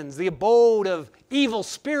dragons, the abode of evil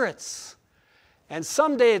spirits. And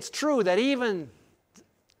someday it's true that even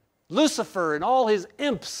Lucifer and all his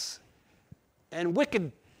imps and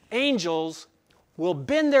wicked angels will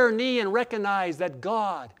bend their knee and recognize that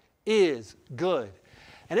God is good.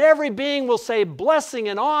 And every being will say, blessing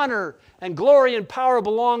and honor and glory and power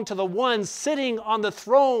belong to the one sitting on the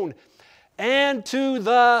throne and to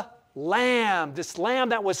the Lamb, this Lamb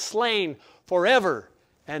that was slain forever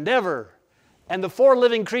and ever. And the four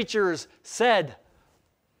living creatures said,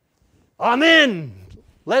 Amen.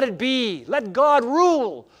 Let it be. Let God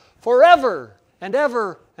rule forever and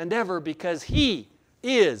ever and ever, because He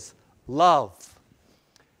is love.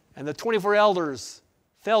 And the 24 elders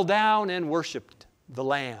fell down and worshiped the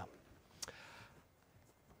Lamb.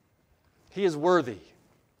 He is worthy.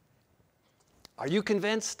 Are you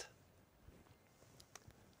convinced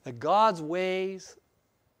that God's ways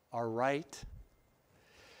are right?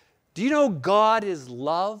 Do you know God is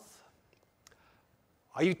love?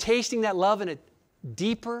 Are you tasting that love in a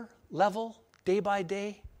deeper level day by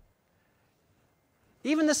day?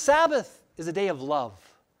 Even the Sabbath is a day of love.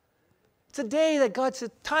 It's a day that God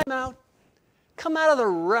said, time out. Come out of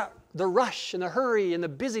the rush and the hurry and the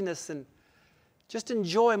busyness and just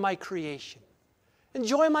enjoy my creation.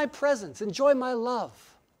 Enjoy my presence. Enjoy my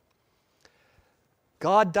love.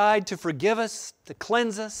 God died to forgive us, to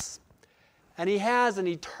cleanse us, and He has an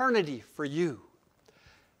eternity for you.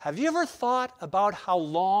 Have you ever thought about how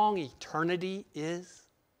long eternity is?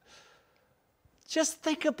 Just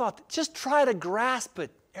think about it. Just try to grasp it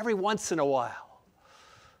every once in a while.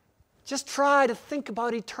 Just try to think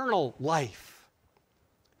about eternal life.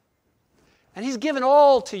 And He's given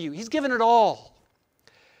all to you. He's given it all.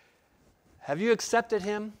 Have you accepted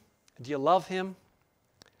Him? Do you love Him?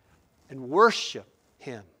 And worship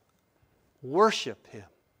Him. Worship Him.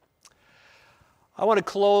 I want to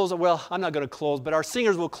close, well, I'm not going to close, but our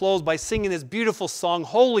singers will close by singing this beautiful song,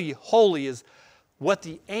 Holy, Holy is what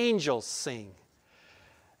the angels sing.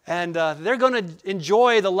 And they're going to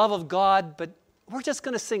enjoy the love of God, but we're just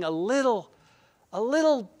going to sing a little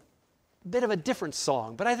bit of a different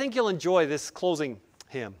song. But I think you'll enjoy this closing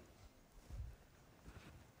hymn.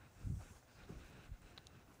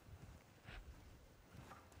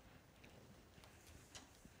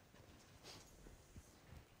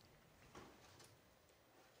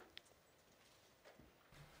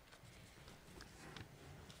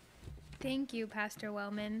 Thank you, Pastor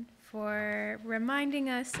Wellman, for reminding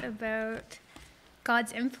us about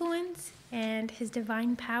God's influence and His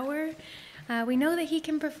divine power. We know that He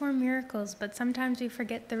can perform miracles, but sometimes we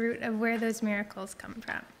forget the root of where those miracles come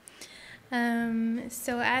from.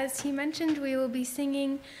 So as he mentioned, we will be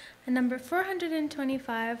singing number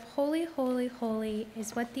 425, Holy, Holy, Holy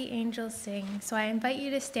is what the angels sing. So I invite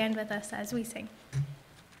you to stand with us as we sing.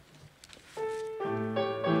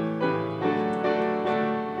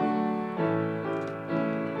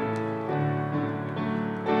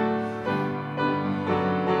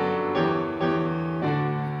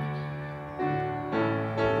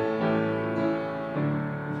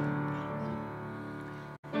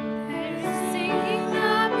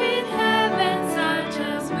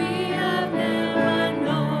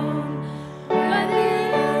 Let the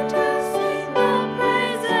angels sing the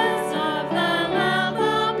praises of the Lamb.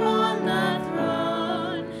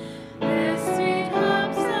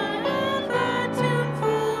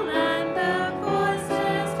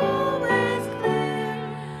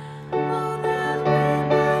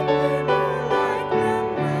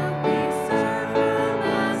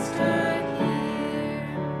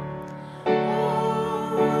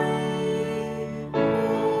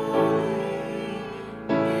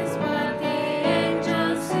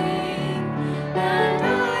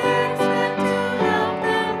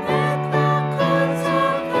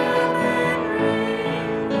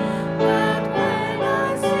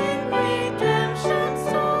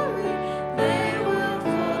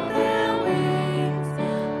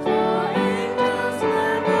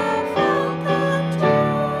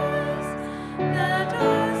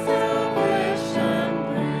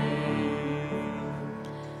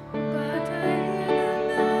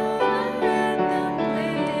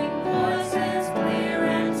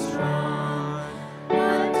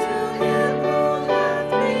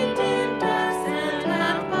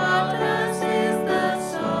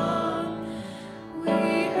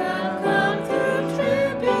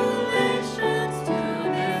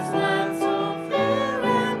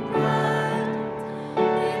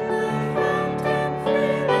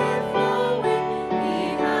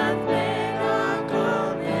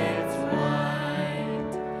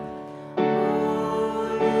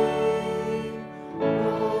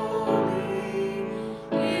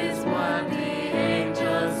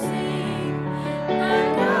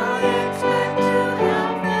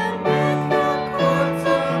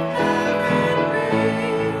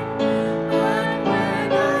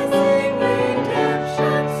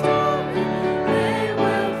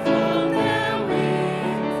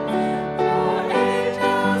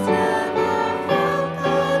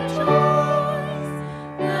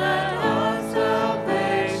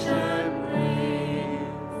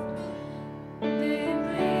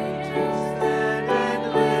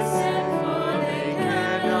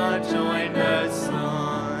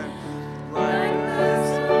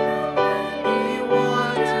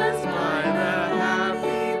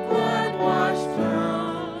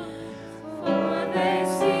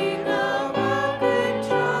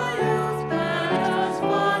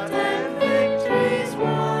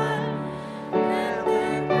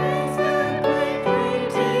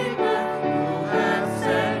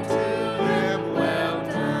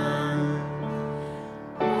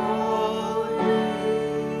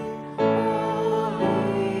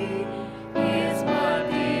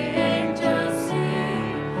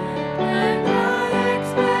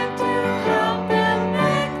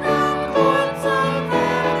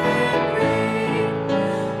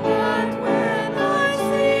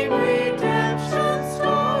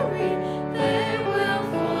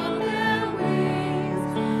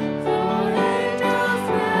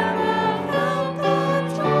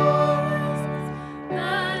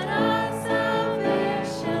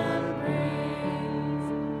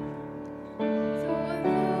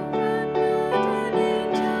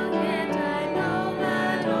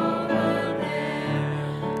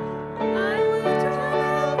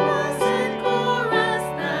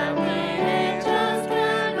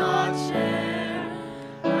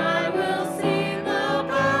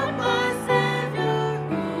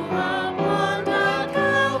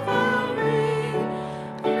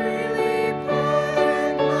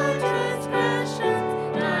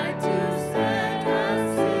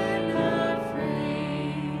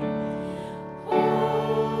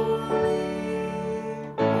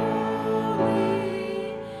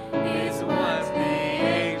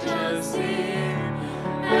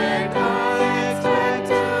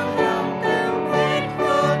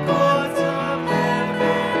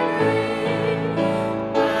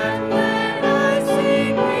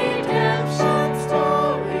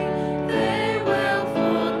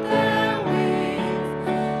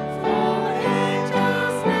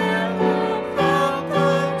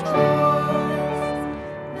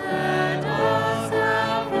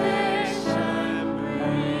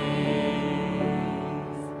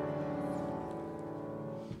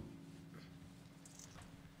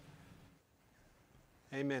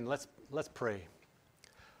 Amen. Let's pray.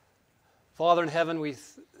 Father in heaven, we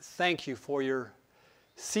thank you for your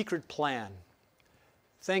secret plan.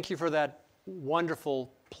 Thank you for that wonderful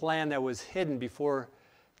plan that was hidden before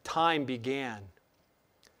time began.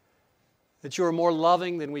 That you are more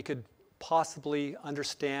loving than we could possibly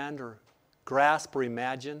understand or grasp or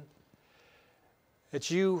imagine. That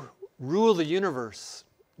you rule the universe,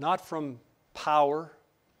 not from power,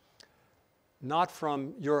 not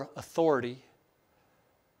from your authority,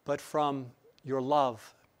 but from your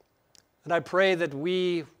love. And I pray that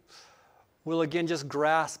we will again just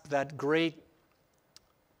grasp that great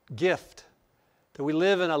gift, that we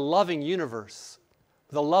live in a loving universe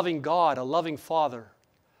with a loving God, a loving Father,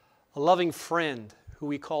 a loving friend who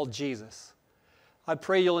we call Jesus. I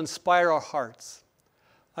pray you'll inspire our hearts.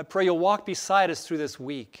 I pray you'll walk beside us through this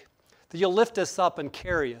week, that you'll lift us up and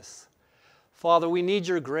carry us. Father, we need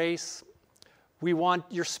your grace. We want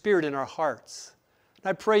your Spirit in our hearts. And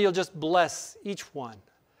I pray you'll just bless each one.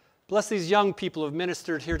 Bless these young people who have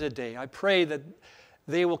ministered here today. I pray that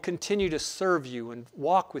they will continue to serve you and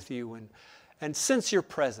walk with you and sense your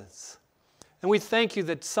presence. And we thank you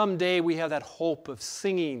that someday we have that hope of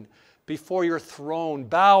singing before your throne,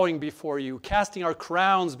 bowing before you, casting our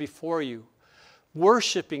crowns before you,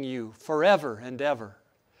 worshiping you forever and ever.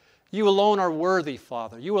 You alone are worthy,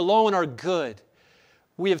 Father. You alone are good.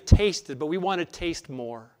 We have tasted, but we want to taste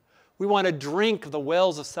more. We want to drink of the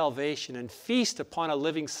wells of salvation and feast upon a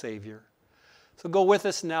living Savior. So go with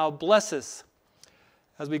us now. Bless us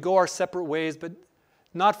as we go our separate ways, but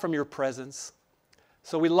not from your presence.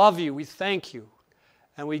 So we love you. We thank you.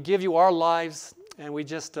 And we give you our lives, and we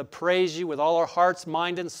just praise you with all our hearts,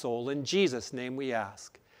 mind, and soul. In Jesus' name we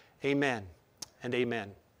ask. Amen and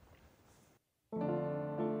amen.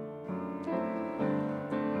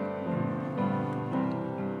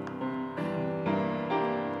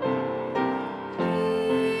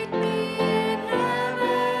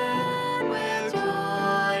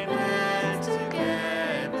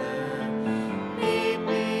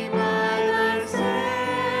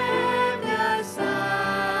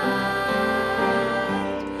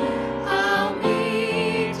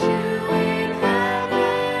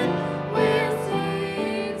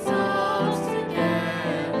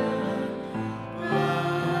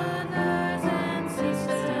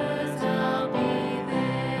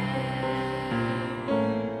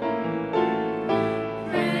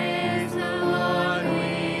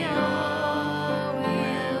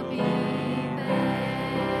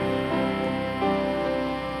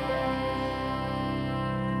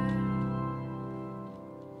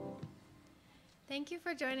 Thank you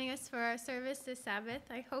for joining us for our service this Sabbath.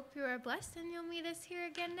 I hope you are blessed and you'll meet us here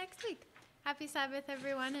again next week. Happy Sabbath,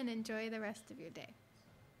 everyone, and enjoy the rest of your day.